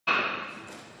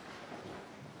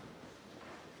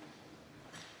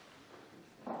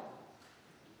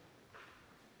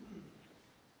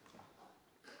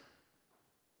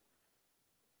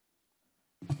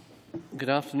Good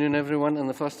afternoon, everyone. And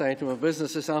the first item of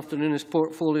business this afternoon is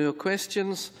portfolio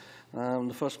questions.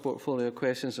 The first portfolio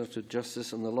questions are to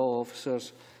Justice and the Law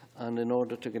Officers. And in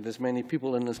order to get as many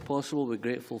people in as possible, we're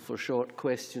grateful for short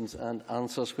questions and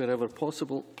answers wherever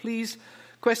possible. Please,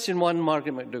 question 1,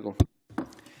 Margaret McDougall.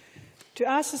 To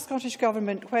ask the Scottish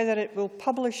Government whether it will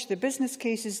publish the business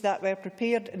cases that were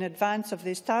prepared in advance of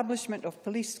the establishment of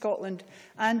Police Scotland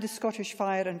and the Scottish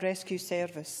Fire and Rescue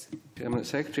Service. Cabinet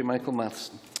Secretary Michael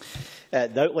Matheson.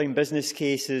 The outline business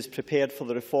cases prepared for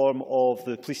the reform of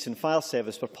the Police and Fire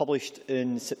Service were published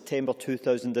in September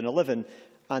 2011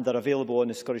 and are available on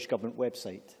the Scottish Government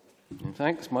website.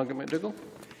 Thanks. Margaret McDougall.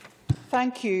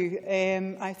 Thank you.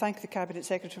 I thank the Cabinet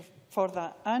Secretary for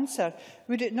that answer.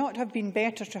 Would it not have been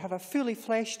better to have a fully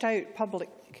fleshed out public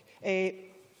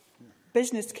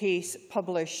business case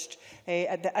published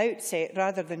at the outset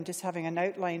rather than just having an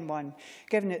outline one,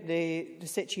 given the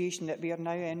situation that we are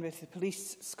now in with the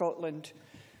Police Scotland?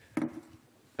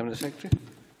 Cabinet Secretary.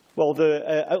 Well,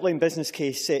 the outline business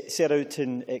case set out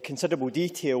in considerable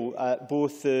detail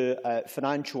both the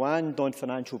financial and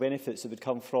non-financial benefits that would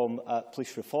come from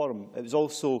police reform. It was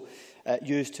also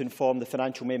used to inform the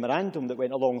financial memorandum that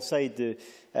went alongside the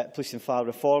police and fire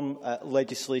reform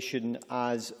legislation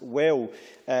as well.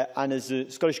 And as the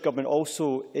Scottish Government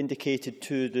also indicated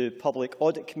to the Public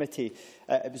Audit Committee,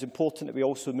 it was important that we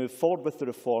also move forward with the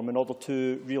reform in order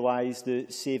to realise the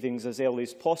savings as early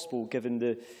as possible, given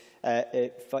the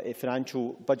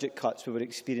financial budget cuts we were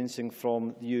experiencing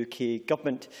from the UK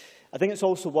Government. I think it's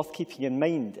also worth keeping in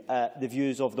mind the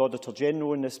views of the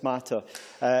Auditor-General in this matter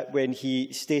when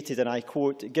he stated, and I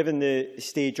quote, "Given the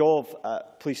stage of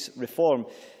police reform,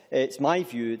 it's my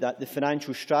view that the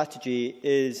financial strategy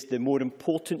is the more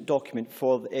important document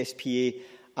for the SPA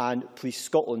and Police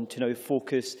Scotland to now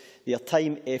focus their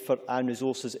time, effort and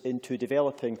resources into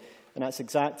developing." And that's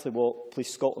exactly what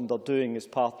Police Scotland are doing as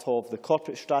part of the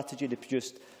corporate strategy they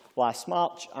produced last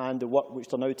March and the work which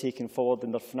they are now taking forward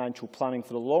in their financial planning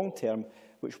for the long term,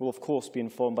 which will of course be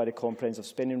informed by the Comprehensive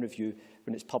Spending Review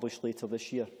when it's published later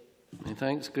this year.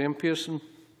 Thanks. Graham Pearson.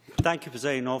 Thank you,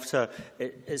 Presiding Officer.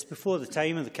 It's before the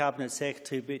time of the Cabinet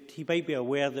Secretary, but he might be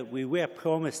aware that we were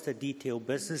promised a detailed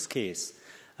business case.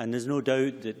 And there's no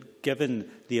doubt that, given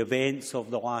the events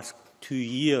of the last 2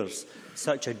 years,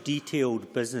 such a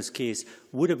detailed business case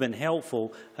would have been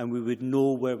helpful, and we would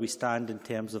know where we stand in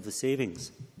terms of the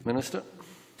savings. Minister.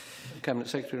 Cabinet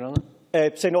Secretary Rana.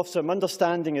 Presiding Officer, my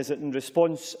understanding is that in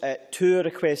response to a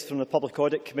request from the Public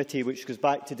Audit Committee, which goes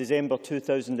back to December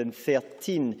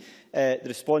 2013, the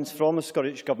response from the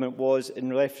Scottish Government was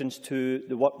in reference to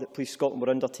the work that Police Scotland were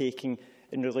undertaking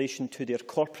in relation to their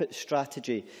corporate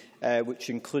strategy,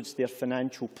 which includes their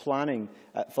financial planning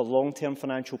for long-term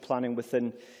financial planning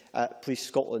within Police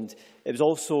Scotland. It was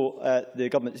also the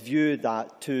Government's view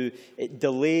that to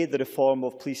delay the reform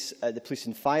of the Police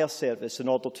and Fire Service in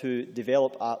order to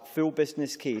develop a full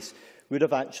business case would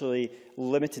have actually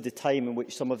limited the time in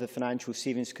which some of the financial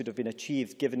savings could have been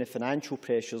achieved, given the financial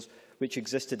pressures which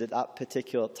existed at that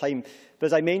particular time. But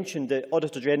as I mentioned, the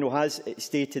Auditor-General has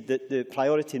stated that the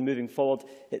priority in moving forward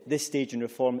at this stage in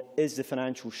reform is the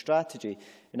financial strategy,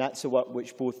 and that's the work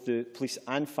which both the Police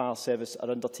and Fire Service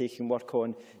are undertaking work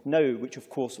on now, which of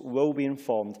course will be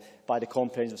informed by the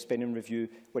Comprehensive Spending Review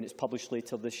when it's published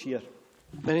later this year.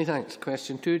 Many thanks.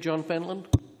 Question 2, John Pentland.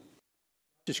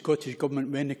 The Scottish Government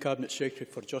when the Cabinet Secretary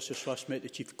for Justice last met the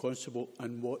Chief Constable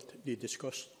and what they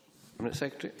discussed? Cabinet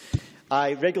Secretary.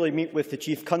 I regularly meet with the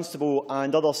Chief Constable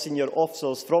and other senior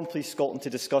officers from Police Scotland to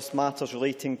discuss matters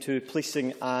relating to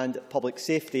policing and public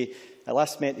safety. I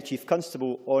last met the Chief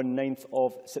Constable on 9th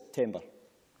of September.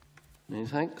 Many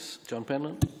thanks. John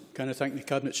Pentland. Can I thank the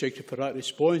Cabinet Secretary for that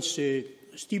response?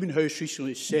 Stephen House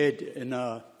recently said in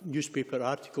a newspaper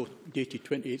article dated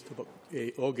 28th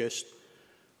of August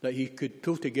that he could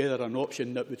pull together an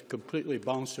option that would completely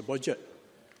balance the budget,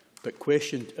 but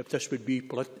questioned if this would be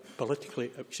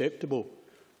politically acceptable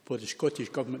for the Scottish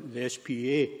Government and the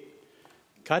SPA.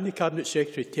 Can the Cabinet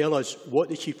Secretary tell us what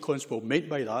the Chief Constable meant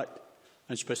by that,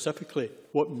 and specifically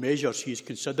what measures he is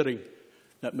considering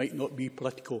that might not be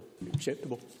politically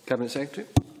acceptable? Cabinet Secretary.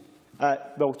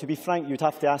 Well, to be frank, you'd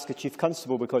have to ask the Chief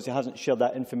Constable because he hasn't shared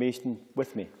that information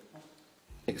with me.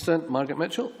 Excellent. Margaret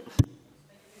Mitchell.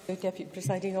 Deputy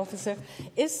Presiding Officer,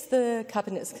 is the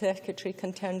Cabinet Secretary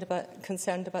concerned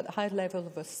about the high level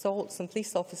of assaults on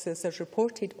police officers as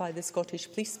reported by the Scottish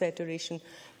Police Federation,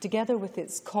 together with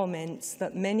its comments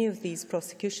that many of these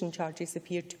prosecution charges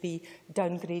appear to be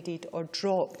downgraded or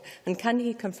dropped? And can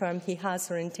he confirm he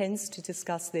has or intends to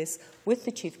discuss this with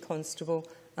the Chief Constable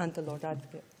and the Lord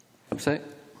Advocate?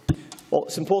 Well,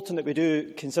 it's important that we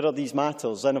do consider these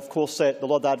matters, and of course the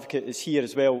Lord Advocate is here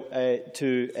as well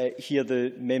to hear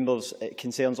the members'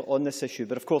 concerns on this issue.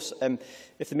 But of course,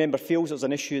 if the member feels there's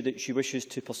an issue that she wishes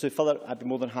to pursue further, I'd be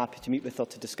more than happy to meet with her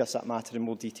to discuss that matter in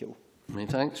more detail. Many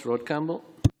thanks. Rod Campbell.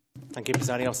 Thank you,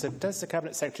 Presiding Officer. Does the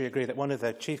Cabinet Secretary agree that one of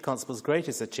the Chief Constable's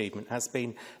greatest achievement has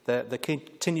been the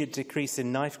continued decrease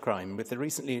in knife crime, with the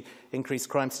recently increased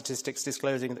crime statistics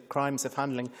disclosing that crimes of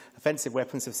handling offensive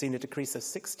weapons have seen a decrease of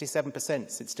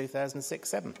 67% since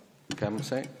 2006-07? Cabinet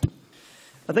Secretary.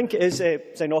 I think it is,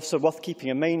 Presiding Officer, worth keeping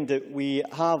in mind that we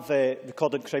have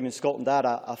recorded crime in Scotland at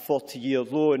a 40-year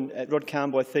low, and Rod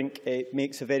Campbell, I think,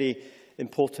 makes a very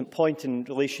important point in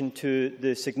relation to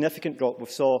the significant drop we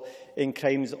saw in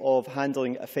crimes of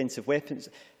handling offensive weapons.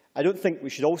 I don't think we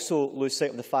should also lose sight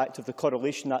of the fact of the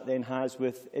correlation that then has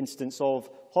with incidents of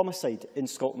homicide in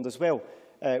Scotland as well,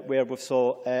 where we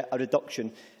saw a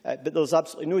reduction. But there's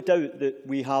absolutely no doubt that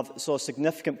we have saw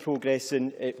significant progress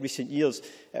in recent years.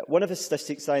 One of the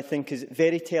statistics I think is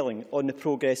very telling on the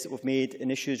progress that we've made in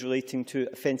issues relating to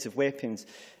offensive weapons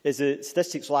is the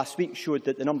statistics last week showed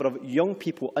that the number of young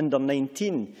people under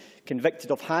 19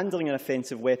 convicted of handling an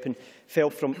offensive weapon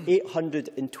fell from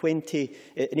 812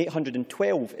 in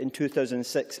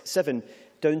 2006-07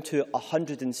 down to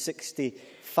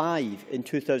 165 in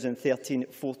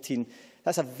 2013-14.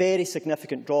 That's a very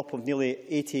significant drop of nearly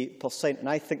 80%, and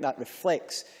I think that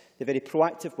reflects the very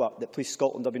proactive work that Police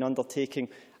Scotland have been undertaking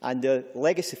and the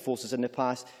legacy forces in the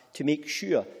past to make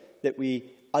sure that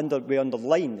we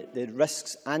underline the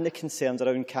risks and the concerns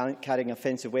around carrying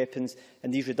offensive weapons,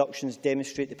 and these reductions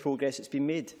demonstrate the progress that's been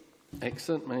made.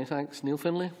 Excellent. Many thanks. Neil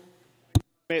Findlay.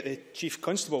 The Chief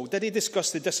Constable, did he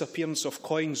discuss the disappearance of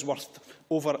coins worth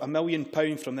over £1 million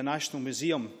from the National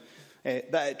Museum?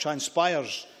 That it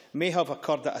transpires may have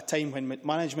occurred at a time when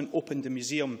management opened the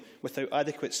museum without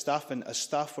adequate staffing, as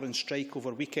staff were on strike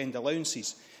over weekend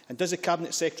allowances. And does the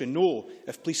Cabinet Secretary know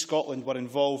if Police Scotland were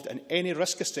involved in any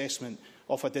risk assessment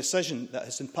of a decision that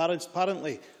has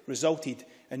apparently resulted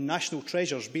in national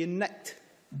treasures being nicked?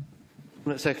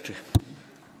 Cabinet Secretary.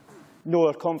 No,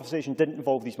 our conversation didn't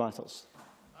involve these matters.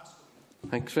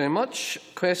 Thanks very much.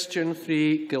 Question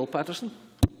 3, Gil Paterson.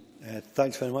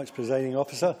 Thanks very much, Presiding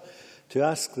Officer. To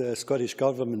ask the Scottish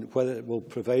Government whether it will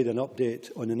provide an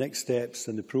update on the next steps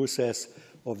in the process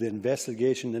of the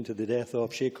investigation into the death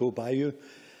of Sheku Bayoh,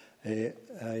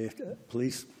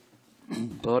 please.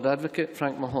 Lord Advocate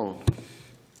Frank Mahon.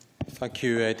 Thank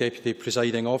you, Deputy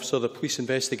Presiding Officer. The Police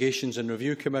Investigations and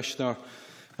Review Commissioner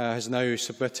has now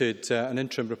submitted an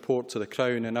interim report to the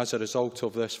Crown, and as a result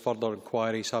of this, further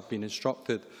inquiries have been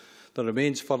instructed. There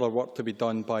remains further work to be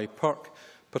done by PERC,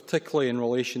 particularly in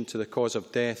relation to the cause of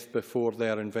death, before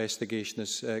their investigation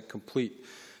is complete.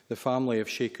 The family of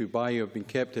Sheku Bayoh have been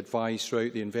kept advised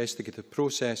throughout the investigative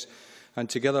process, and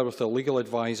together with a legal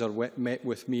adviser met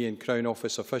with me and Crown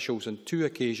Office officials on 2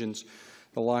 occasions,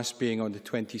 the last being on the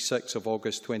 26th of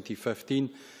August 2015.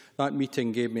 That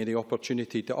meeting gave me the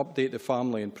opportunity to update the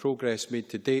family on progress made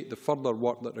to date, the further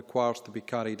work that requires to be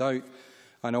carried out,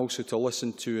 and also to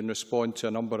listen to and respond to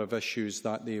a number of issues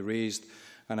that they raised.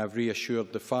 And I have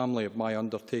reassured the family of my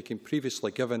undertaking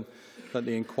previously given that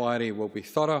the inquiry will be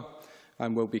thorough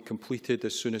and will be completed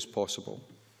as soon as possible.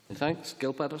 Thanks.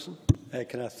 Gil Paterson.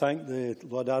 Can I thank the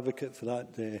Lord Advocate for that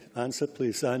answer,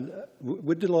 please? And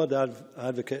would the Lord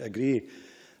Advocate agree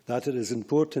that it is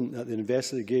important that the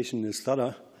investigation is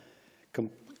thorough,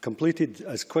 completed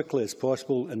as quickly as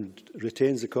possible, and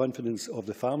retains the confidence of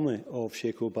the family of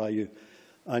Sheku Bayoh?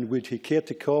 And would he care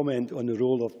to comment on the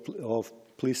role of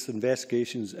Police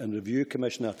Investigations and Review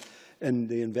Commissioner in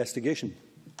the investigation?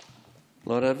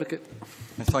 Lord Advocate.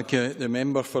 Thank you, the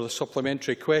member, for the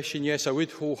supplementary question. Yes, I would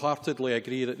wholeheartedly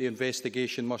agree that the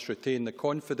investigation must retain the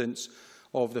confidence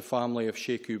of the family of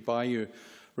Sheku Bayoh.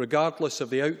 Regardless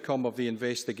of the outcome of the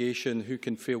investigation, who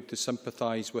can fail to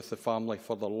sympathise with the family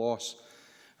for their loss?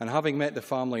 And having met the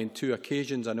family on 2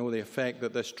 occasions, I know the effect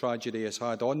that this tragedy has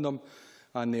had on them,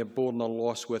 and they have borne their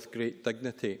loss with great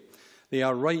dignity. They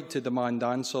are right to demand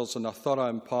answers, and a thorough,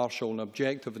 impartial and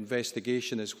objective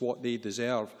investigation is what they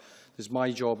deserve. It is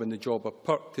my job and the job of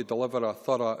PERC to deliver a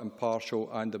thorough, impartial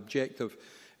and objective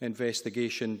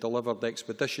investigation delivered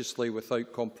expeditiously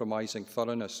without compromising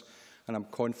thoroughness, and I am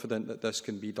confident that this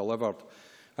can be delivered.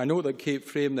 I note that Kate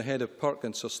Frame, the head of PERC,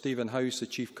 and Sir Stephen House, the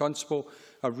Chief Constable,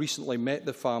 have recently met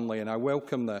the family, and I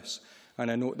welcome this, and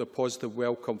I note the positive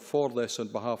welcome for this on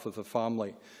behalf of the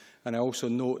family. And I also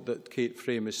note that Kate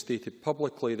Frame has stated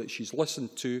publicly that she has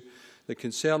listened to the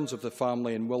concerns of the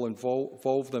family and will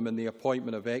involve them in the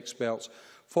appointment of experts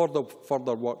for the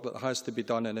further work that has to be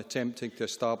done in attempting to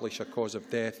establish a cause of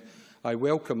death I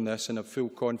welcome this and have full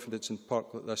confidence in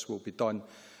PERC that this will be done.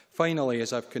 Finally,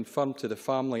 as I have confirmed to the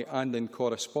family and in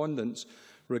correspondence,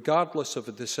 regardless of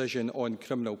the decision on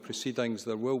criminal proceedings,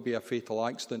 there will be a fatal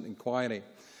accident inquiry.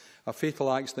 A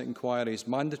fatal accident inquiry is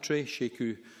mandatory,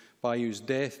 Sheku Bayoh's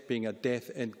death being a death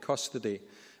in custody.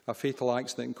 A fatal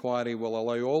accident inquiry will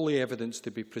allow all the evidence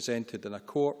to be presented in a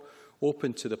court,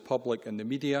 open to the public and the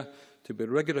media, to be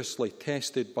rigorously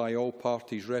tested by all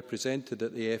parties represented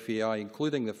at the FAI,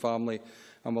 including the family,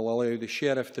 and will allow the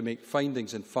Sheriff to make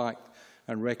findings in fact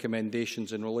and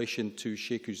recommendations in relation to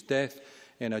Sheku's death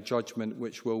in a judgment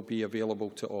which will be available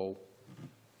to all.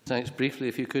 Thanks. Briefly,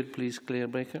 if you could, please, Claire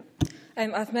Baker.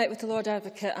 I've met with the Lord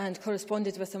Advocate and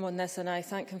corresponded with him on this, and I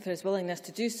thank him for his willingness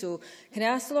to do so. Can I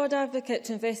ask the Lord Advocate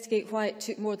to investigate why it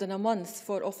took more than a month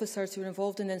for officers who were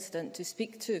involved in the incident to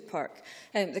speak to PERC?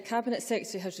 The Cabinet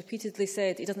Secretary has repeatedly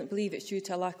said he doesn't believe it's due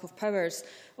to a lack of powers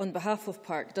on behalf of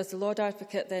PERC. Does the Lord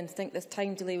Advocate then think this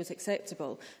time delay was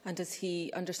acceptable, and does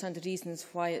he understand the reasons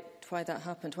why that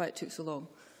happened, why it took so long?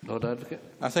 Lord Advocate.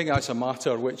 I think that's a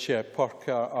matter which PERC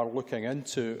are looking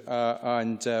into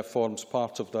and forms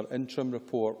part of their interim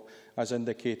report. As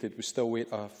indicated, we still wait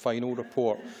a final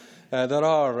report. There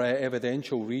are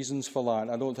evidential reasons for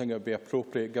that. I don't think it would be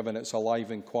appropriate, given it's a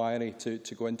live inquiry,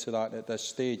 to go into that at this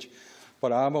stage.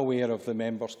 But I am aware of the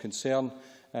members' concern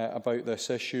about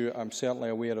this issue. I'm certainly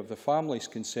aware of the family's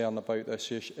concern about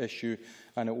this issue,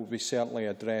 and it will be certainly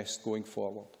addressed going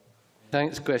forward.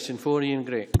 Thanks. Question 4, Iain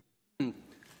Gray.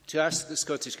 To ask the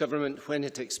Scottish Government when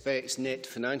it expects net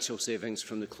financial savings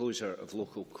from the closure of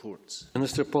local courts.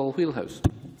 Minister Paul Wheelhouse.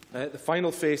 The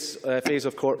final phase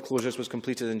of court closures was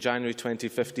completed in January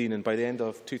 2015, and by the end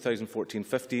of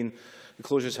 2014-15, the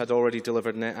closures had already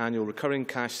delivered net annual recurring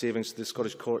cash savings to the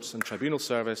Scottish Courts and Tribunal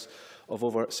Service of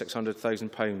over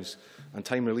 £600,000 and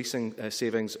time-releasing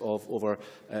savings of over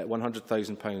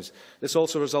 £100,000. This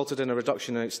also resulted in a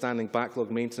reduction in outstanding backlog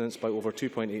maintenance by over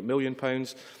 £2.8 million,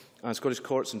 and Scottish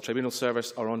Courts and Tribunal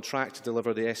Service are on track to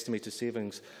deliver the estimated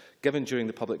savings given during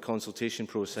the public consultation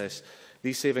process.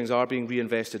 These savings are being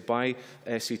reinvested by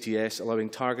SCTS,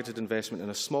 allowing targeted investment in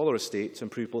a smaller estate to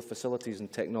improve both facilities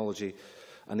and technology.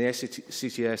 And the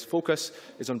SCTS focus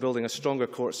is on building a stronger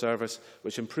court service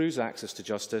which improves access to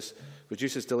justice,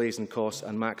 reduces delays and costs,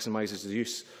 and maximises the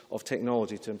use of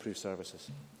technology to improve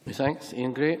services. Thanks.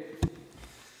 Iain Gray.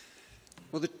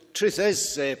 Well, the truth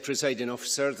is, Presiding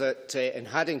Officer, that in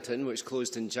Haddington, which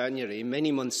closed in January, many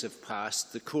months have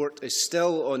passed. The court is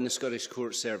still on the Scottish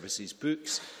Court Services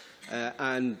books,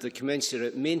 and the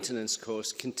commensurate maintenance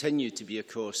costs continue to be a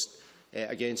cost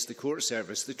against the court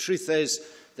service. The truth is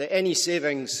that any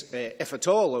savings, if at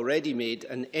all already made,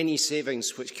 and any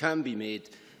savings which can be made,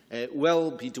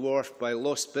 will be dwarfed by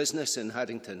lost business in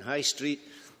Haddington High Street,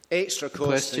 extra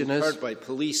costs incurred by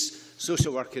police,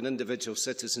 social work and individual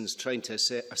citizens trying to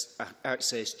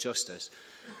access justice.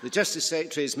 The Justice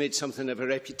Secretary has made something of a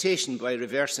reputation by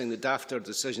reversing the dafter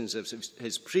decisions of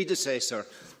his predecessor.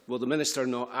 Will the Minister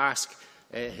not ask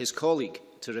his colleague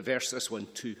to reverse this one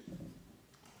too?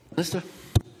 Minister.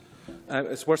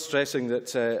 It's worth stressing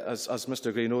that, as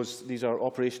Mr Gray knows, these are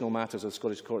operational matters of the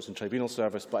Scottish Courts and Tribunal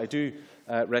Service, but I do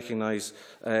recognise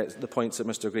the points that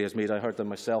Mr Gray has made. I heard them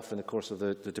myself in the course of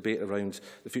the debate around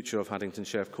the future of Haddington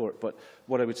Sheriff Court. But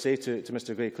what I would say to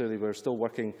Mr Gray, clearly we're still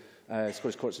working,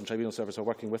 Scottish Courts and Tribunal Service are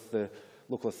working with the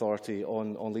local authority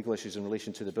on legal issues in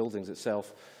relation to the buildings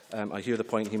itself. I hear the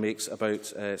point he makes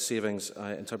about savings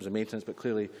in terms of maintenance, but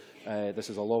clearly this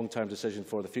is a long-term decision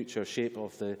for the future shape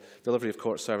of the delivery of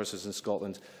court services in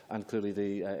Scotland, and clearly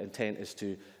the intent is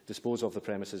to dispose of the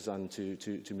premises and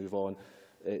to move on.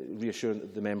 Reassure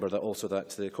the member that also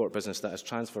that the court business that is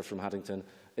transferred from Haddington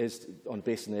is,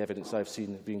 based on the evidence I've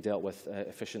seen, being dealt with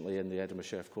efficiently in the Edinburgh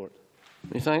Sheriff Court.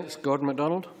 Many thanks. Gordon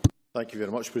MacDonald. Thank you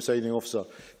very much, Presiding Officer.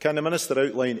 Can the Minister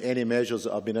outline any measures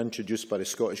that have been introduced by the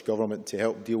Scottish Government to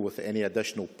help deal with any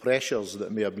additional pressures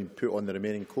that may have been put on the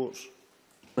remaining courts?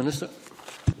 Minister.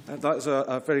 That is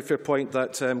a very fair point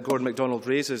that Gordon MacDonald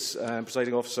raises,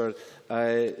 Presiding Officer.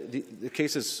 The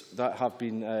cases that have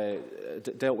been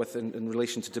dealt with in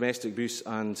relation to domestic abuse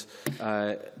and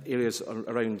areas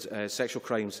around sexual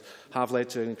crimes have led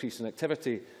to an increase in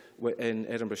activity in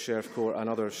Edinburgh Sheriff Court and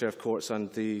other Sheriff Courts,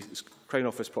 and the Crown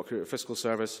Office, Procurator Fiscal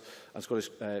Service and Scottish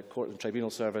Court and Tribunal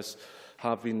Service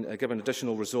have been given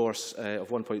additional resource of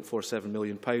 £1.47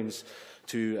 million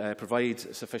to provide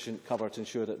sufficient cover to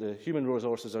ensure that the human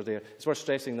resources are there. It's worth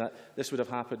stressing that this would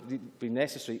have been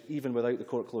necessary even without the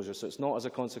court closures. So it's not as a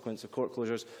consequence of court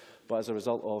closures, but as a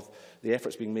result of the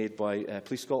efforts being made by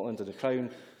Police Scotland and the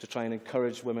Crown to try and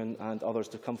encourage women and others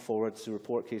to come forward to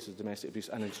report cases of domestic abuse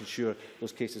and to ensure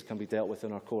those cases can be dealt with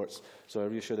in our courts. So I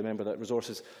reassure the member that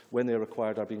resources, when they are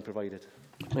required, are being provided.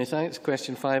 Many thanks.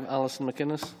 Question 5, Alison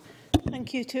McInnes.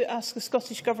 Thank you. To ask the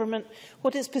Scottish Government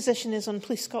what its position is on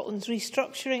Police Scotland's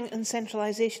restructuring and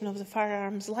centralisation of the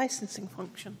firearms licensing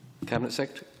function. Cabinet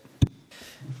Secretary.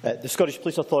 The Scottish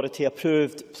Police Authority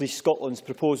approved Police Scotland's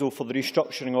proposal for the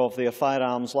restructuring of their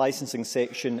firearms licensing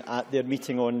section at their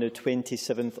meeting on the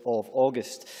 27th of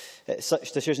August.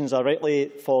 Such decisions are rightly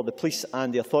for the police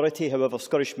and the authority. However,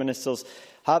 Scottish ministers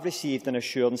have received an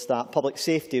assurance that public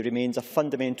safety remains a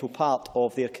fundamental part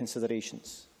of their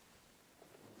considerations.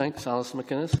 Thanks, Alison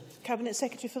McInnes. Cabinet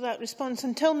Secretary for that response.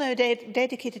 Until now,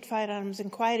 dedicated firearms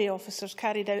inquiry officers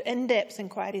carried out in-depth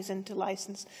inquiries into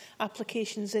licence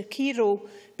applications, their key role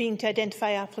being to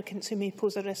identify applicants who may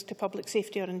pose a risk to public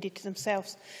safety or indeed to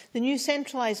themselves. The new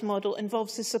centralised model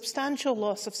involves the substantial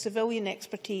loss of civilian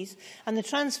expertise and the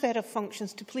transfer of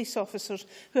functions to police officers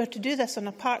who are to do this on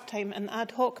a part-time and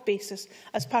ad hoc basis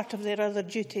as part of their other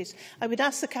duties. I would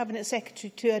ask the Cabinet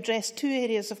Secretary to address two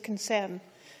areas of concern.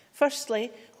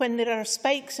 Firstly, when there are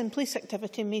spikes in police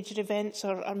activity, major events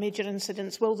or major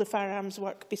incidents, will the firearms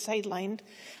work be sidelined?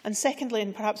 And secondly,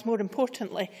 and perhaps more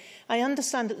importantly, I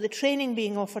understand that the training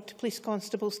being offered to police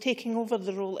constables taking over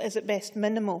the role is at best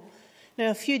minimal. Now,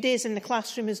 a few days in the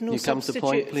classroom is no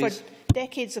substitute for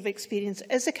decades of experience.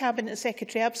 Is the Cabinet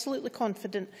Secretary absolutely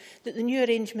confident that the new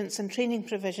arrangements and training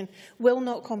provision will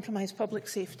not compromise public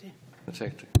safety?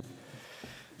 Secretary.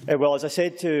 Well, as I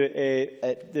said to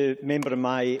the member in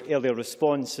my earlier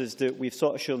response, is that we've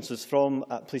sought assurances from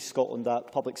Police Scotland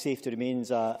that public safety remains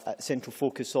a central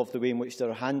focus of the way in which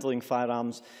they're handling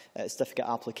firearms certificate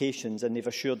applications, and they've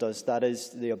assured us that is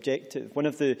the objective. One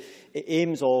of the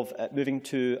aims of moving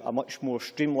to a much more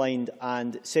streamlined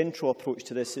and central approach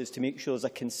to this is to make sure there's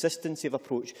a consistency of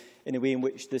approach in the way in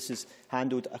which this is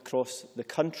handled across the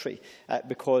country,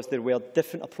 because there were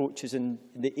different approaches in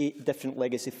the 8 different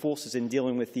legacy forces in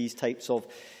dealing with these types of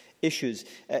issues.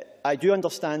 I do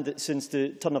understand that since the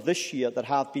turn of this year there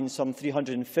have been some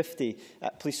 350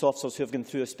 police officers who have gone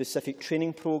through a specific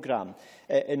training programme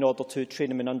in order to train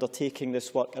them in undertaking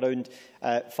this work around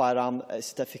firearm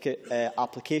certificate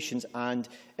applications and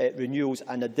renewals,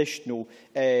 and additional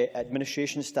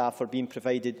administration staff are being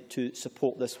provided to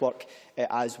support this work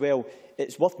as well.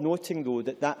 It's worth noting, though,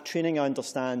 that that training, I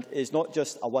understand, is not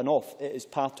just a one-off. It is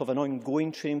part of an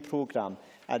ongoing training programme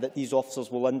that these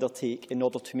officers will undertake in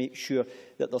order to make sure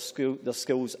that their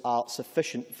skills are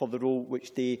sufficient for the role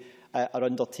which they are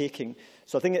undertaking.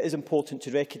 So I think it is important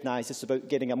to recognise this about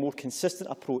getting a more consistent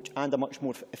approach and a much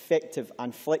more effective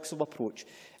and flexible approach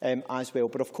as well.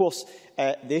 But of course,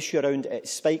 the issue around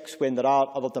spikes when there are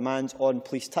other demands on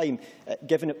police time,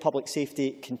 given that public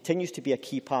safety continues to be a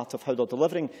key part of how they're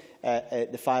delivering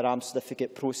the firearms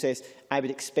certificate process, I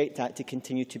would expect that to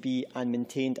continue to be and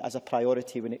maintained as a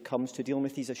priority when it comes to dealing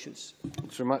with these issues.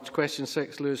 Thanks very much. Question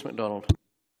 6, Lewis MacDonald.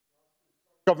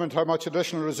 Government how much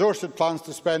additional resource it plans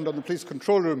to spend on the Police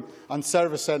Control Room and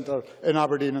Service Centre in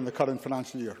Aberdeen in the current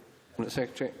financial year.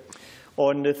 Secretary.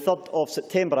 On the 3rd of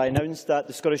September, I announced that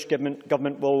the Scottish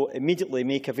Government will immediately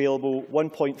make available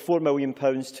 £1.4 million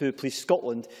to Police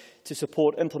Scotland to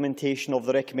support implementation of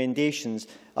the recommendations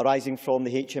arising from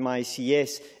the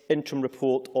HMICS interim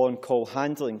report on call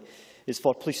handling. Is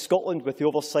for Police Scotland, with the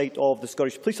oversight of the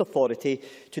Scottish Police Authority,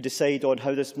 to decide on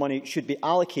how this money should be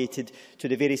allocated to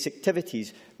the various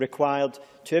activities required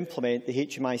to implement the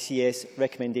HMICS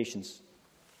recommendations.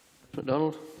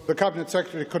 MacDonald. The Cabinet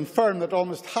Secretary confirmed that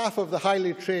almost half of the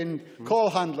highly trained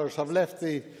call handlers have left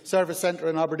the Service Centre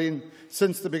in Aberdeen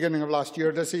since the beginning of last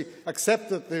year. Does he accept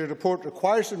that the report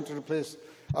requires him to replace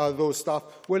those staff?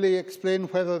 Will he explain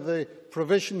whether the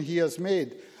provision he has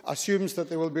made assumes that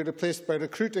they will be replaced by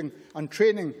recruiting and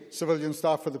training civilian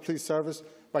staff for the police service,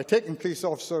 by taking police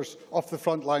officers off the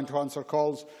front line to answer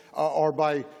calls, or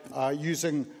by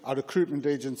using a recruitment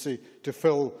agency to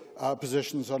fill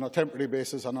positions on a temporary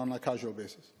basis and on a casual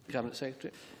basis? Cabinet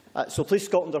Secretary. So Police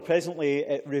Scotland are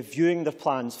presently reviewing their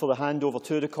plans for the handover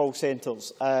to the call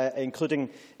centres, including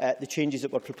the changes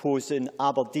that were proposed in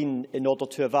Aberdeen, in order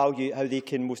to evaluate how they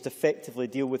can most effectively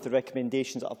deal with the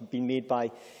recommendations that have been made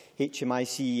by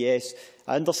HMICS.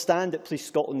 I understand that Police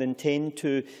Scotland intend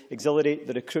to accelerate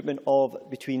the recruitment of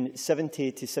between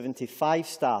 70 to 75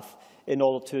 staff in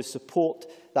order to support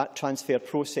that transfer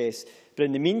process. But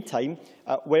in the meantime,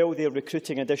 while they are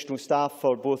recruiting additional staff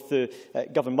for both the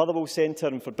Govan Motherwell Centre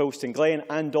and for Bilston Glen,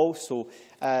 and also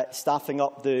staffing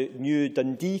up the new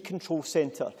Dundee Control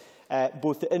Centre,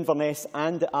 both the Inverness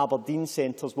and the Aberdeen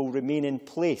centres will remain in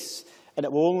place. And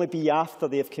it will only be after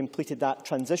they have completed that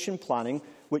transition planning,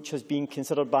 which has been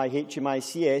considered by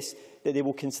HMICS, that they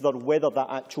will consider whether that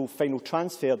actual final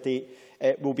transfer date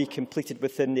will be completed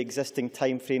within the existing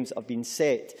timeframes that have been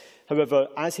set. However,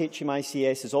 as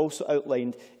HMICS has also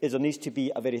outlined, there needs to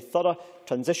be a very thorough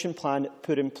transition plan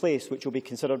put in place, which will be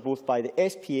considered both by the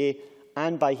SPA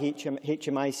and by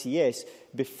HMICS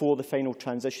before the final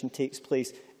transition takes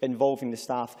place, involving the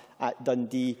staff at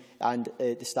Dundee and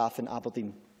the staff in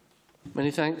Aberdeen.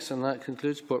 Many thanks, and that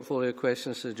concludes portfolio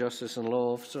questions to the Justice and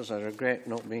Law Officers. I regret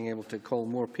not being able to call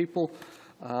more people.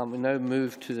 We now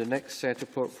move to the next set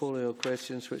of portfolio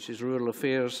questions, which is Rural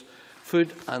Affairs,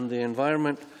 Food and the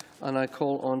Environment. And I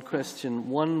call on question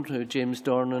 1 to James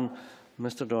Dornan.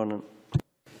 Mr Dornan.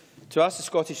 To ask the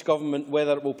Scottish Government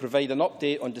whether it will provide an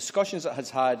update on discussions it has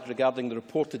had regarding the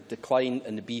reported decline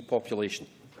in the bee population.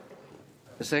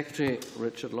 The Secretary,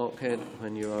 Richard Lockhead,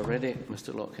 when you are ready.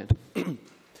 Mr Lockhead.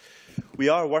 We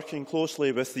are working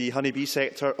closely with the honeybee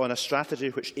sector on a strategy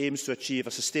which aims to achieve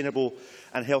a sustainable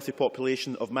and healthy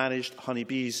population of managed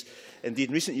honeybees. Indeed,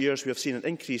 in recent years we have seen an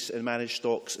increase in managed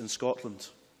stocks in Scotland.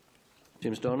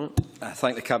 James Dornan. I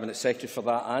thank the Cabinet Secretary for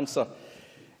that answer.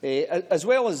 As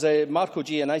well as Marco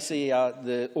Giannissi,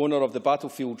 the owner of the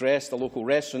Battlefield Rest, a local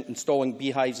restaurant, installing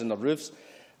beehives in their roofs,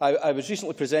 I was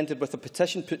recently presented with a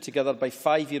petition put together by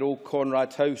 5-year-old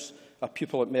Conrad House, a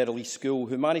pupil at Merrilee School,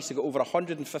 who managed to get over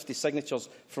 150 signatures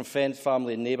from friends,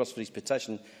 family and neighbours for his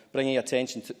petition, bringing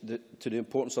attention to the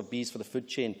importance of bees for the food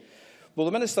chain. Will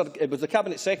the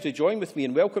Cabinet Secretary join with me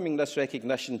in welcoming this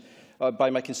recognition by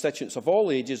my constituents of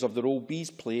all ages of the role bees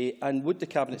play, and would the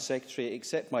Cabinet Secretary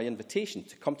accept my invitation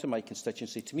to come to my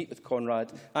constituency to meet with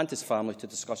Conrad and his family to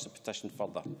discuss the petition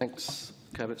further? Thanks,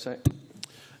 Cabinet Secretary.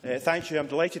 Thank you. I'm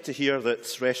delighted to hear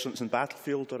that restaurants in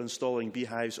Battlefield are installing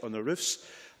beehives on their roofs,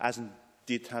 as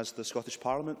indeed has the Scottish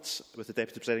Parliament, with the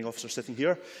Deputy Presiding Officer sitting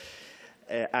here.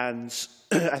 And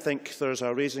I think there's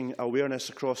a raising awareness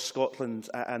across Scotland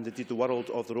and indeed the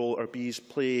world of the role our bees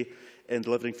play in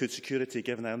delivering food security,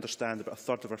 given I understand about a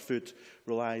third of our food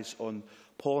relies on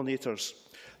pollinators.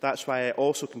 That's why I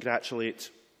also congratulate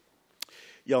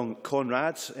young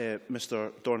Conrad,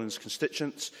 Mr Dornan's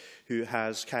constituent, who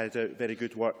has carried out very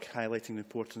good work highlighting the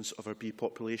importance of our bee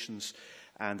populations,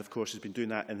 and of course has been doing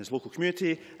that in his local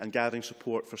community and gathering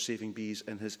support for saving bees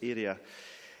in his area.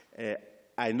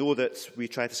 I know that we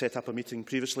tried to set up a meeting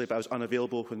previously, but I was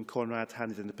unavailable when Conrad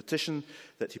handed in the petition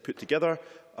that he put together.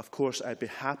 Of course, I'd be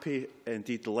happy,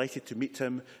 indeed delighted, to meet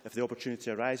him if the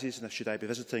opportunity arises, and should I be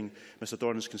visiting Mr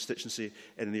Dornan's constituency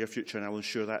in the near future, and I will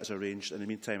ensure that is arranged. In the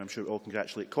meantime, I'm sure we'll all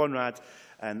congratulate Conrad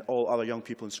and all other young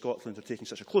people in Scotland who are taking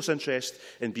such a close interest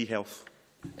in bee health.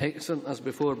 Excellent. As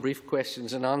before, brief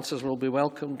questions and answers will be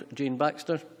welcomed. Jean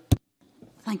Baxter.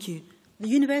 Thank you. The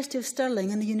University of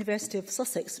Stirling and the University of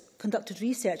Sussex conducted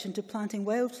research into planting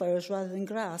wildflowers rather than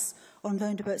grass on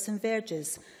roundabouts and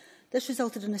verges. This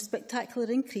resulted in a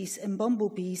spectacular increase in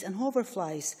bumblebees and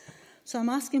hoverflies. So I'm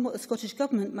asking what the Scottish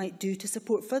Government might do to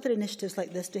support further initiatives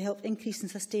like this to help increase and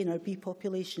sustain our bee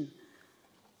population.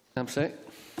 Thank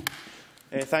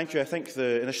you. I think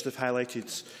the initiative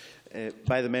highlighted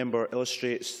by the member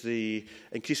illustrates the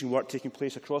increasing work taking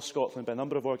place across Scotland by a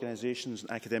number of organisations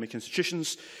and academic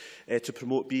institutions to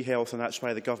promote bee health, and that's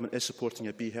why the Government is supporting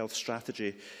a bee health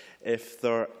strategy. If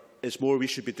there is more we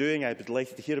should be doing, I'd be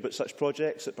delighted to hear about such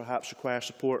projects that perhaps require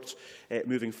support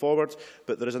moving forward,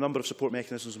 but there is a number of support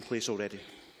mechanisms in place already.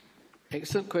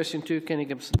 Excellent. Question 2, Kenny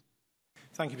Gibson.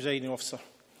 Thank you, Presiding Officer.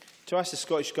 To ask the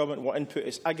Scottish Government what input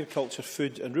its Agriculture,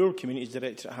 Food and Rural Communities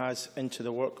Directorate has into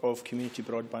the work of Community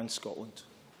Broadband Scotland.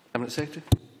 Cabinet Secretary.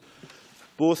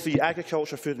 Both the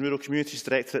Agriculture, Food and Rural Communities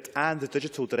Directorate and the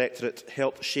Digital Directorate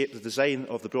helped shape the design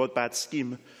of the broadband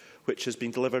scheme, which has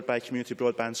been delivered by Community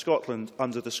Broadband Scotland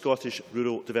under the Scottish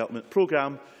Rural Development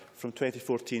Programme from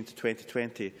 2014 to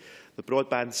 2020. The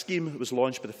broadband scheme was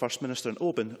launched by the First Minister in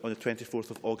Oban on the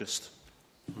 24th of August.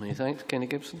 Many thanks. Kenny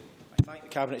Gibson. I thank the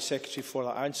Cabinet Secretary for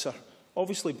that answer.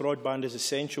 Obviously, broadband is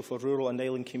essential for rural and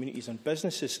island communities and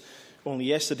businesses. Only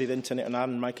yesterday, the internet in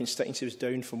Arran, my constituency, was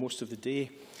down for most of the day.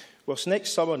 Whilst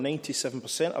next summer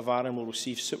 97% of Arran will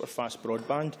receive superfast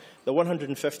broadband, the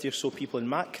 150 or so people in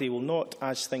Macrae will not,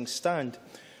 as things stand.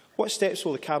 What steps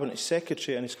will the Cabinet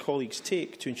Secretary and his colleagues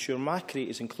take to ensure Macrae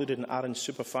is included in Arran's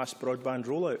superfast broadband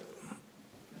rollout?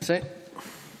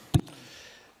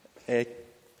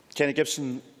 Kenny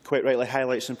Gibson, quite rightly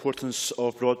highlights the importance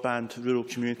of broadband, rural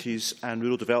communities and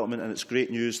rural development, and it's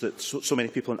great news that so many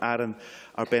people in Arran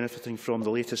are benefiting from the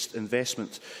latest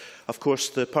investment. Of course,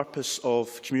 the purpose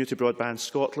of Community Broadband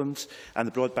Scotland and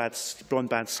the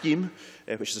broadband scheme,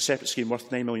 which is a separate scheme worth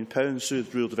 £9 million through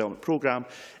the Rural Development Programme,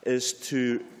 is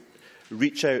to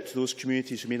reach out to those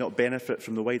communities who may not benefit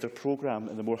from the wider programme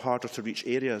in the more harder-to-reach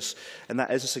areas, and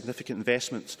that is a significant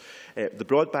investment. The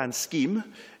broadband scheme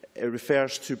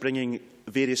refers to bringing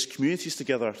various communities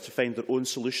together to find their own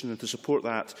solution and to support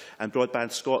that, and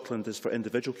Broadband Scotland is for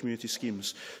individual community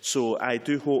schemes. So I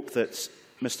do hope that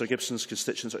Mr Gibson's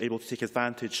constituents are able to take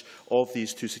advantage of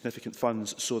these two significant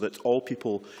funds so that all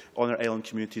people on our island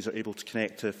communities are able to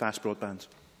connect to fast broadband.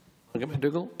 Margaret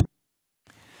McDougall.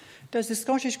 Does the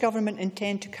Scottish Government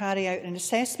intend to carry out an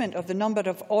assessment of the number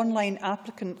of online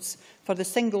applicants for the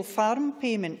single farm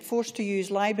payment forced to use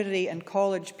library and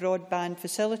college broadband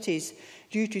facilities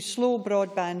due to slow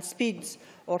broadband speeds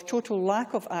or total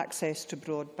lack of access to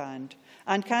broadband?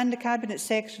 And can the Cabinet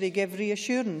Secretary give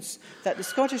reassurance that the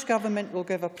Scottish Government will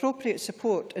give appropriate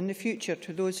support in the future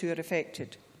to those who are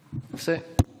affected?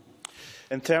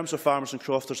 In terms of farmers and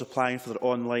crofters applying for their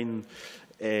online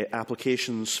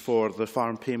applications for the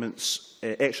farm payments,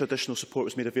 extra additional support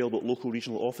was made available at local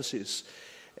regional offices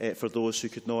for those who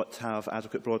could not have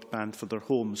adequate broadband for their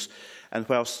homes. And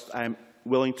whilst I am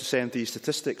willing to send the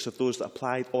statistics of those that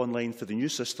applied online for the new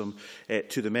system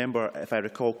to the member, if I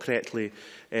recall correctly,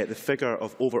 the figure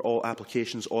of overall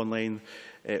applications online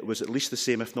was at least the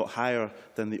same, if not higher,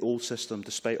 than the old system,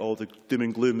 despite all the doom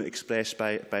and gloom expressed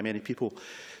by many people.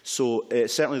 So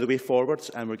it's certainly the way forward,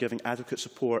 and we're giving adequate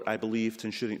support, I believe, to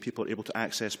ensuring that people are able to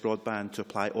access broadband to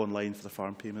apply online for the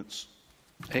farm payments.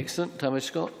 Excellent. Thomas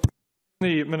Scott.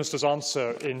 The Minister's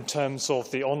answer in terms of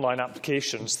the online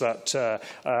applications that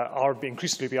are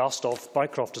increasingly be asked of by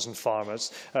crofters and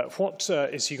farmers, what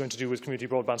is he going to do with Community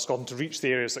Broadband Scotland to reach the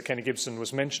areas that Kenny Gibson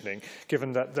was mentioning,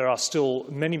 given that there are still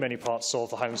many, many parts of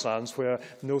the Highlands Lands where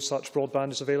no such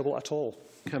broadband is available at all?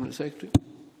 Cabinet Secretary.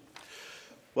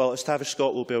 Well, as Tavish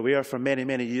Scott will be aware, for many,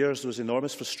 many years there was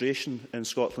enormous frustration in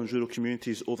Scotland's rural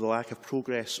communities over the lack of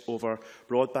progress over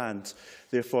broadband.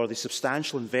 Therefore, the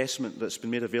substantial investment that's been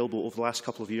made available over the last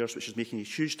couple of years, which is making a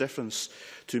huge difference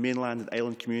to mainland and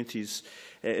island communities,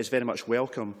 is very much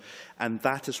welcome. And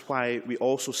that is why we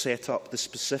also set up the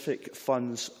specific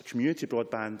funds, Community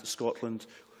Broadband Scotland,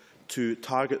 to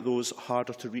target those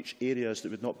harder-to-reach areas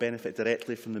that would not benefit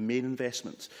directly from the main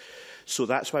investment. So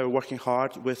that's why we're working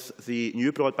hard with the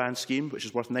new broadband scheme, which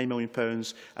is worth £9 million,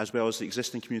 as well as the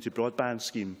existing community broadband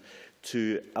scheme,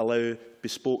 to allow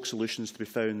bespoke solutions to be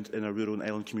found in our rural and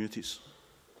island communities.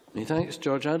 Many thanks.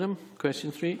 George Adam,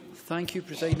 question 3. Thank you,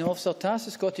 Presiding Officer. To ask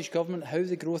the Scottish Government how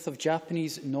the growth of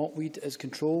Japanese knotweed is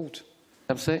controlled.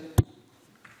 Beg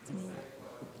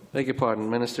your pardon,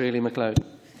 Minister Aileen MacLeod.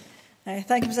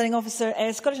 Thank you, Presiding Officer.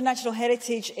 Scottish Natural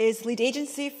Heritage is lead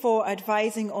agency for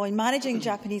advising on managing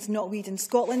Japanese knotweed in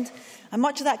Scotland, and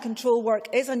much of that control work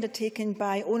is undertaken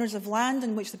by owners of land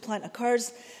in which the plant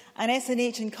occurs, and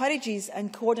SNH encourages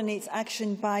and coordinates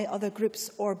action by other groups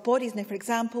or bodies. Now, for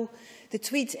example, the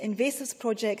Tweed Invasives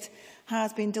Project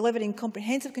has been delivering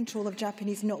comprehensive control of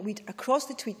Japanese knotweed across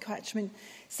the Tweed catchment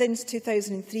since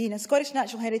 2003. Now, Scottish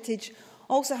Natural Heritage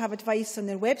also have advice on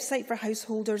their website for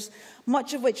householders,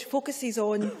 much of which focuses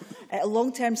on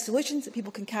long-term solutions that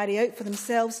people can carry out for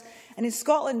themselves. And in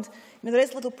Scotland, there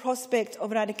is little prospect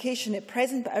of eradication at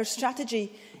present, but our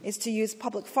strategy is to use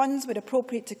public funds where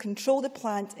appropriate to control the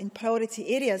plant in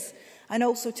priority areas, and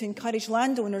also to encourage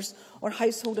landowners or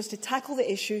householders to tackle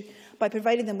the issue by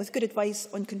providing them with good advice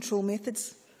on control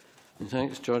methods.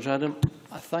 Thanks. George Adam.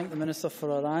 I thank the Minister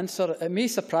for her answer. It may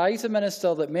surprise the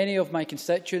Minister that many of my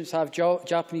constituents have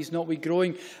Japanese knotweed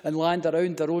growing in land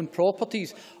around their own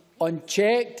properties.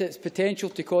 Unchecked, its potential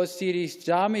to cause serious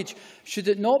damage. Should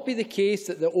it not be the case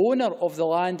that the owner of the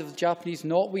land of the Japanese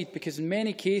knotweed, because in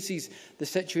many cases the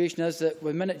situation is that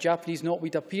the minute Japanese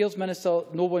knotweed appears, Minister,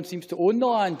 no one seems to own the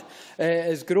land,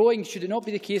 is growing. Should it not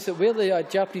be the case that where the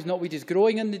Japanese knotweed is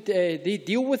growing, and they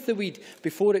deal with the weed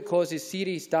before it causes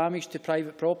serious damage to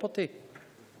private property?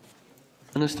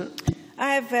 Minister.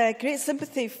 I have great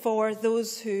sympathy for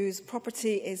those whose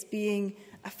property is being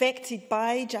affected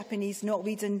by Japanese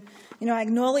knotweed, and I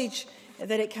acknowledge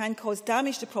that it can cause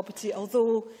damage to property,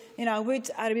 although I would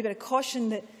add a wee bit of caution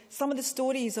that some of the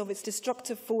stories of its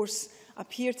destructive force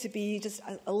appear to be just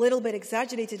a little bit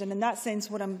exaggerated, and in that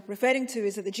sense what I'm referring to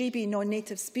is that the GB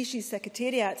Non-Native Species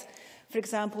Secretariat For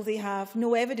example, they have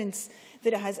no evidence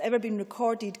that it has ever been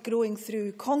recorded growing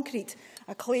through concrete,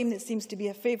 a claim that seems to be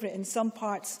a favourite in some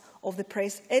parts of the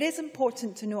press. It is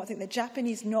important to note, I think, that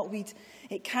Japanese knotweed,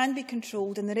 it can be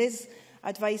controlled, and there is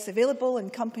advice available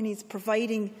and companies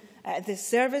providing this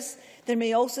service. There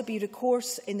may also be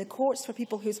recourse in the courts for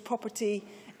people whose property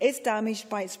is damaged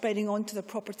by it spreading onto their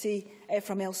property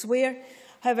from elsewhere.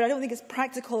 However, I don't think it's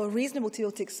practical or reasonable to be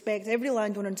able to expect every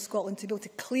landowner in Scotland to be able to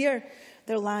clear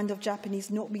their land of Japanese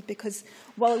knotweed, because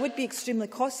while it would be extremely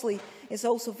costly, it's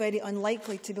also very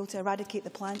unlikely to be able to eradicate the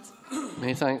plant.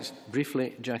 Many thanks.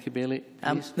 Briefly, Jackie Bailey,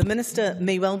 please. The Minister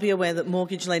may well be aware that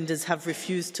mortgage lenders have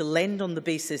refused to lend on the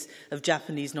basis of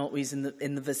Japanese knotweeds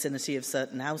in the vicinity of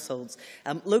certain households.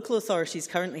 Local authorities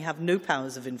currently have no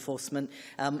powers of enforcement,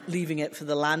 leaving it for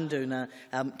the landowner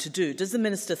to do. Does the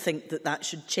Minister think that that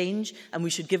should change and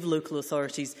we should give local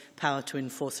authorities power to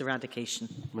enforce eradication?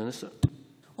 Minister.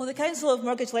 Well, the Council of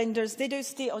Mortgage Lenders, they do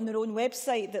state on their own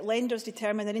website that lenders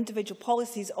determine their individual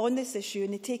policies on this issue,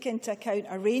 and they take into account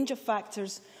a range of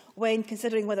factors when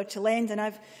considering whether to lend, and I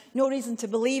have no reason to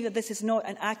believe that this is not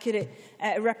an accurate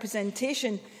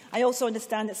representation. I also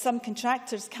understand that some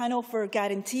contractors can offer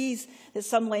guarantees that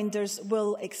some lenders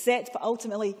will accept, but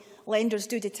ultimately lenders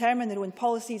do determine their own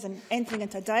policies, and entering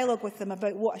into a dialogue with them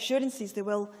about what assurances they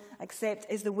will accept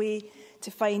is the way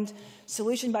to find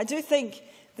solution. But I do think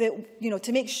that,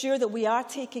 to make sure that we are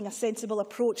taking a sensible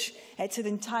approach to the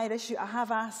entire issue, I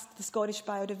have asked the Scottish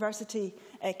Biodiversity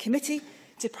Committee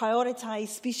to prioritise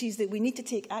species that we need to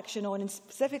take action on, and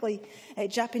specifically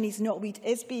Japanese knotweed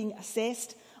is being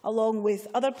assessed along with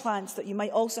other plants that you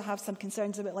might also have some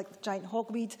concerns about, like giant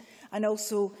hogweed and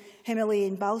also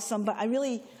Himalayan balsam. But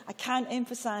I can't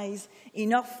emphasise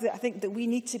enough that I think that we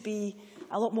need to be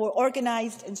a lot more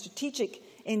organised and strategic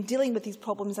in dealing with these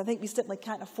problems. I think we simply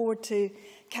can't afford to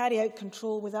carry out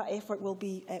control where that effort will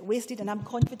be wasted, and I'm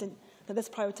confident that this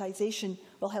prioritisation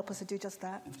will help us to do just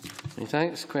that. Many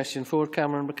thanks. Question 4,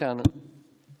 Cameron Buchanan.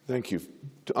 Thank you.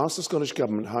 To ask the Scottish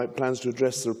Government how it plans to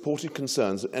address the reported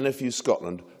concerns at NFU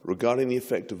Scotland regarding the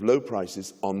effect of low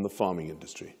prices on the farming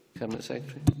industry. Cabinet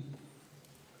Secretary.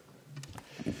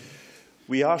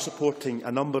 We are supporting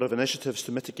a number of initiatives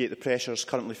to mitigate the pressures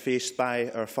currently faced by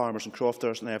our farmers and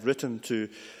crofters, and I have written to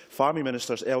farming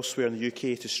ministers elsewhere in the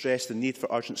UK to stress the need for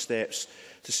urgent steps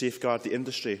to safeguard the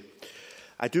industry.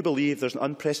 I do believe there is an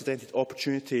unprecedented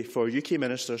opportunity for UK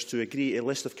ministers to agree a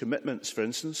list of commitments, for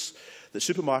instance, that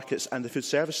supermarkets and the food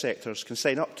service sectors can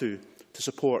sign up to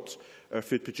support our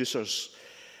food producers.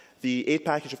 The aid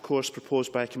package, of course,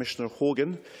 proposed by Commissioner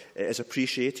Hogan is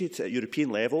appreciated at European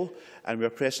level, and we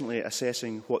are presently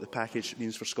assessing what the package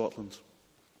means for Scotland.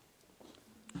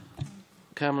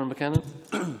 Cameron Buchanan.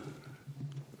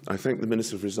 I thank the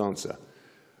Minister for his answer.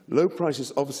 Low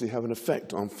prices obviously have an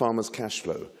effect on farmers' cash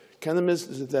flow. Can the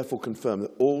Minister therefore confirm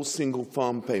that all single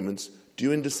farm payments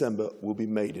due in December will be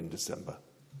made in December?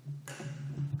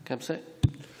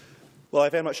 Well, I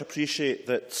very much appreciate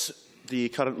that the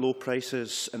current low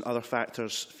prices and other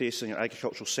factors facing our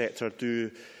agricultural sector do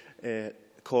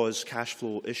cause cash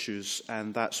flow issues,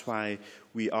 and that's why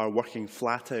we are working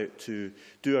flat out to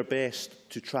do our best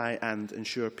to try and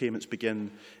ensure payments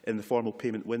begin in the formal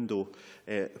payment window,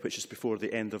 which is before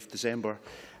the end of December,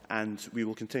 and we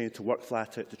will continue to work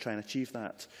flat out to try and achieve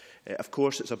that. Of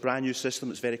course, it's a brand new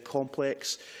system, it's very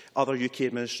complex. Other UK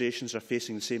administrations are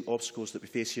facing the same obstacles that we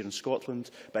face here in Scotland,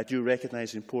 but I do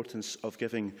recognise the importance of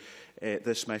giving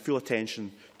this my full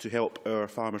attention to help our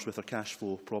farmers with their cash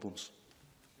flow problems.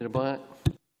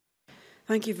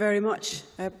 Thank you very much,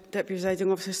 Deputy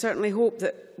Presiding Officer. I certainly hope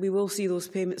that we will see those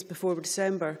payments before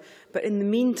December. But in the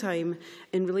meantime,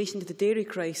 in relation to the dairy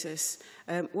crisis,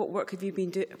 what work has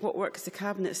the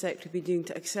Cabinet Secretary been doing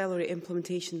to accelerate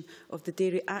implementation of the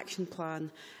Dairy Action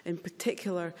Plan, in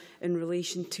particular in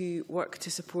relation to work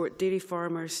to support dairy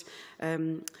farmers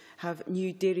have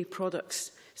new dairy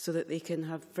products so that they can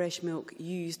have fresh milk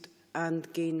used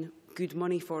and gain good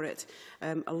money for it?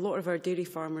 A lot of our dairy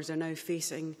farmers are now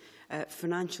facing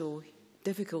financial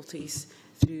difficulties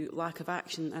through lack of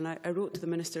action, and I wrote to the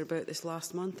Minister about this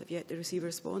last month. I've yet to receive a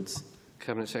response.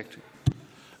 Cabinet Secretary.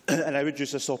 And I would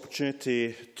use this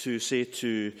opportunity to say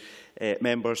to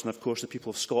members and, of course, the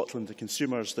people of Scotland, the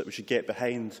consumers, that we should get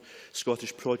behind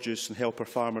Scottish produce and help our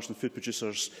farmers and food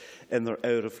producers in their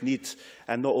hour of need.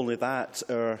 And not only that,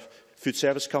 our Food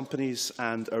service companies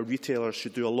and our retailers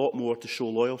should do a lot more to show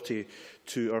loyalty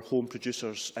to our home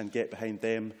producers and get behind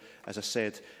them, as I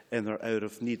said, in their hour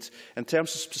of need. In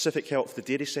terms of specific help for the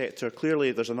dairy sector,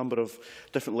 clearly there's a number of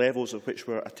different levels at which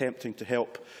we're attempting to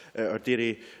help our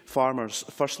dairy farmers.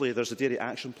 Firstly, there's the Dairy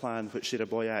Action Plan, which Sarah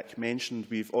Boyack mentioned.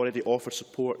 We've already offered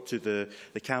support to the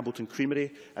Campbellton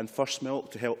Creamery and First Milk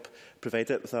to help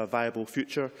provide it with a viable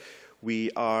future.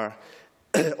 We are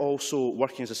also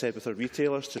working, as I said, with our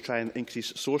retailers to try and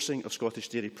increase sourcing of Scottish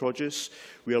dairy produce.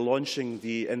 We are launching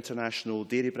the International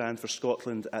Dairy Brand for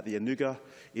Scotland at the Anuga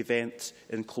event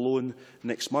in Cologne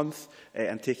next month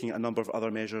and taking a number of other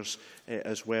measures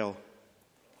as well.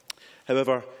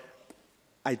 However,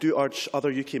 I do urge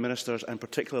other UK ministers, and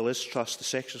particularly Liz Truss, the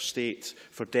Secretary of State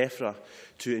for DEFRA,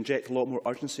 to inject a lot more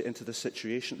urgency into this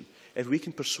situation. If we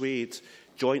can persuade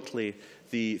jointly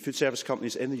the food service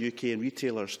companies in the UK and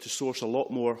retailers to source a lot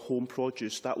more home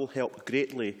produce, that will help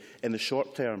greatly in the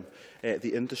short term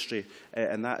the industry,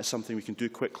 and that is something we can do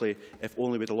quickly, if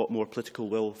only with a lot more political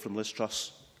will from Liz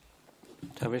Truss.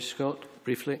 Tavish Scott,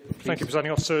 briefly. Please. Thank you, Presiding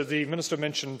Officer. The Minister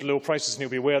mentioned low prices, and you'll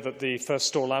be aware that the first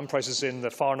store land prices in the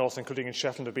far north, including in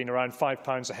Shetland, have been around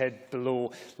 £5 a head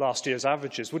below last year's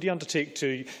averages. Would he undertake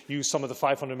to use some of the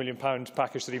 £500 million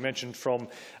package that he mentioned from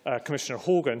Commissioner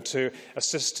Hogan to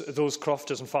assist those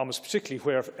crofters and farmers, particularly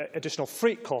where additional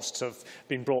freight costs have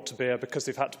been brought to bear because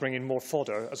they've had to bring in more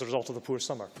fodder as a result of the poor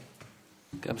summer?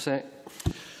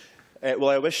 Well,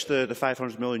 I wish the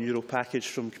 €500 million package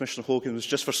from Commissioner Hogan was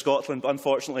just for Scotland, but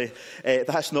unfortunately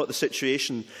that's not the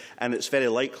situation, and it's very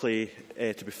likely,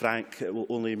 to be frank, it will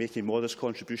only make a modest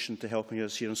contribution to helping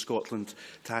us here in Scotland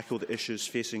tackle the issues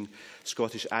facing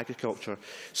Scottish agriculture.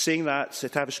 Saying that,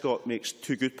 Tavish Scott makes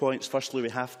two good points. Firstly, we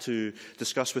have to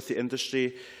discuss with the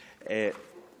industry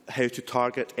how to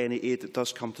target any aid that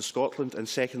does come to Scotland, and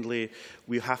secondly,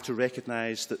 we have to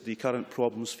recognise that the current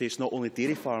problems face not only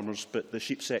dairy farmers but the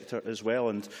sheep sector as well,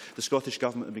 and the Scottish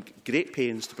Government have been great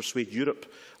pains to persuade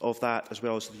Europe of that, as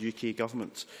well as the UK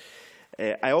Government.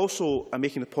 I also am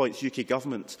making the point to the UK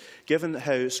Government, given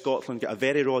how Scotland got a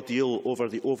very raw deal over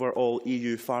the overall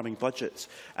EU farming budget,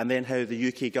 and then how the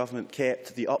UK Government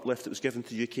kept the uplift that was given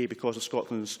to the UK because of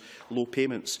Scotland's low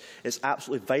payments, it's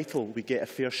absolutely vital we get a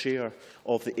fair share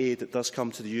of the aid that does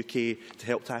come to the UK to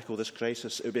help tackle this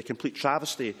crisis. It would be a complete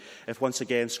travesty if once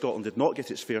again Scotland did not get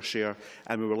its fair share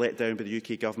and we were let down by the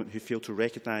UK Government, who failed to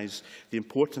recognise the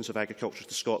importance of agriculture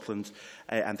to Scotland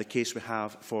and the case we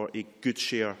have for a good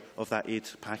share of that aid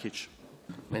package.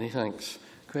 Many thanks.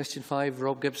 Question 5,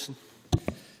 Rob Gibson.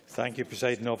 Thank you,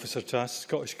 Presiding Officer. To ask the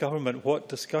Scottish Government what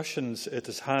discussions it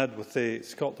has had with the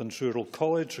Scotland's Rural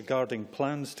College regarding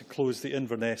plans to close the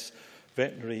Inverness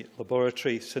Veterinary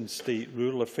Laboratory since the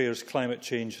Rural Affairs, Climate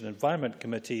Change and Environment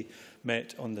Committee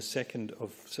met on the 2nd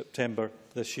of September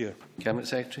this year. Cabinet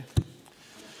Secretary.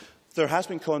 There has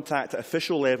been contact at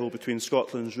official level between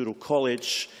Scotland's Rural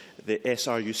College, the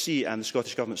SRUC and the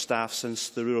Scottish Government staff since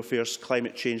the Rural Affairs,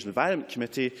 Climate Change and Environment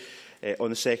Committee on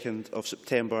the 2nd of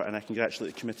September, and I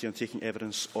congratulate the committee on taking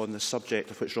evidence on this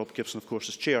subject, of which Rob Gibson, of course,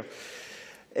 is chair.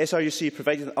 SRUC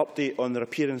provided an update on their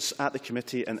appearance at the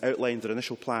committee and outlined their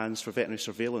initial plans for veterinary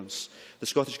surveillance. The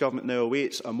Scottish Government now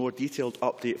awaits a more detailed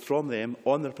update from them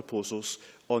on their proposals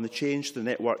on the change to the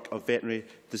network of veterinary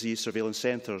disease surveillance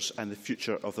centres and the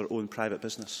future of their own private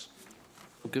business.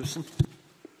 Gibson.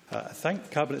 I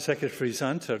thank Cabinet Secretary for his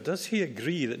answer. Does he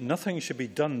agree that nothing should be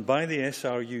done by the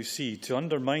SRUC to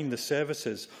undermine the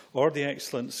services or the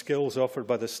excellent skills offered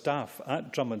by the staff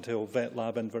at Drummond Hill Vet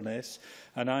Lab Inverness?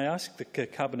 And I ask the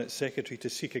Cabinet Secretary to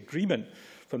seek agreement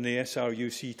from the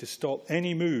SRUC to stop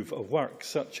any move of work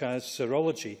such as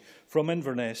serology from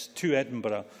Inverness to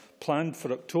Edinburgh planned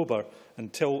for October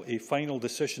until a final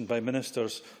decision by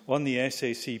ministers on the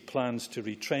SAC plans to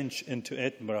retrench into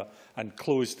Edinburgh and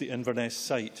close the Inverness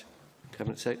site.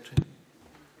 Cabinet Secretary.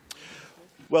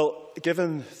 Well,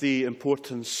 given the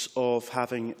importance of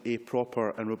having a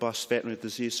proper and robust veterinary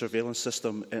disease surveillance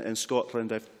system in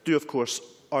Scotland, I do, of course,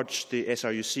 urge the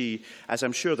SRUC, as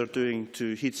I'm sure they're doing,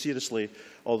 to heed seriously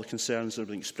all the concerns that are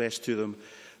being expressed to them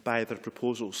by their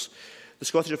proposals. The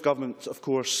Scottish Government, of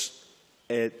course,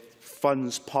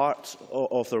 funds part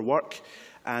of their work,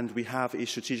 and we have a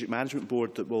strategic management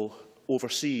board that will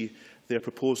oversee their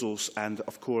proposals and,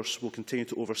 of course, will continue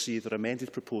to oversee their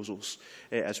amended proposals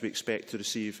as we expect to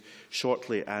receive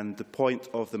shortly. And the point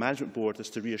of the management board is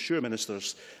to reassure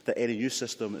ministers that any new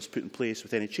system that's put in place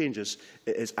with any changes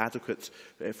is adequate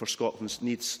for Scotland's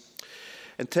needs.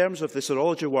 In terms of the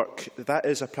serology work, that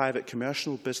is a private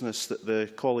commercial business that the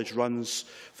college runs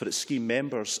for its scheme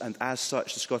members, and as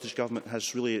such the Scottish Government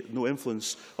has really no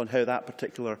influence on how that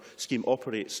particular scheme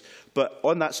operates. But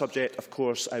on that subject, of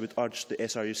course, I would urge the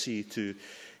SRUC to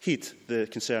heed the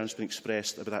concerns being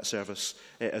expressed about that service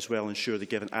as well, and ensure they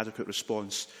give an adequate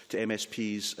response to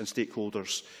MSPs and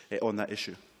stakeholders on that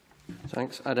issue.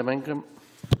 Thanks. Adam Ingram.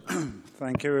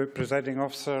 Thank you, Presiding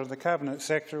Officer. The Cabinet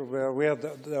Secretary will be aware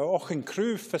that the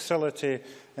Auchincrew facility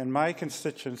in my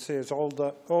constituency is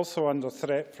also under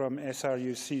threat from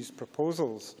SRUC's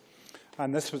proposals,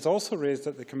 and this was also raised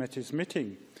at the committee's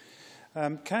meeting.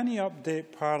 Can he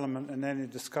update Parliament on any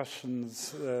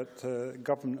discussions that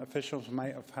government officials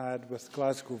might have had with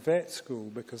Glasgow Vet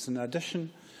School? Because in addition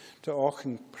to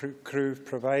Auchincrew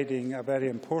providing a very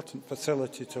important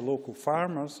facility to local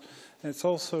farmers, it's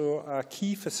also a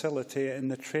key facility in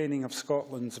the training of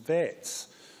Scotland's vets,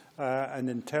 and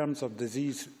in terms of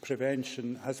disease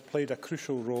prevention has played a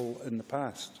crucial role in the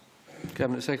past.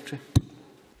 Cabinet Secretary.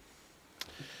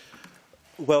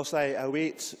 Whilst I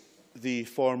await the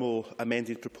formal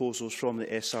amended proposals from the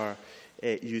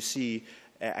SRUC,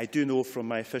 I do know from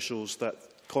my officials that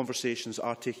conversations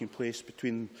are taking place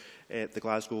between the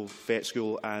Glasgow Vet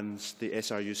School and the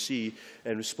SRUC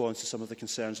in response to some of the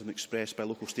concerns that have been expressed by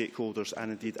local stakeholders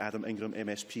and indeed Adam Ingram,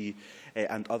 MSP,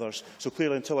 and others. So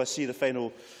clearly, until I see the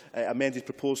final amended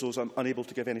proposals, I'm unable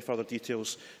to give any further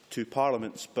details to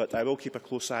Parliament, but I will keep a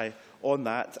close eye on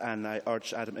that, and I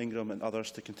urge Adam Ingram and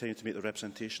others to continue to make the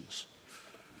representations.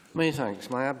 Many thanks.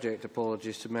 My abject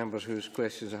apologies to members whose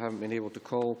questions I haven't been able to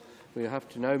call. We have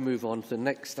to now move on to the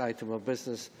next item of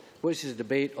business, which is a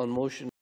debate on motion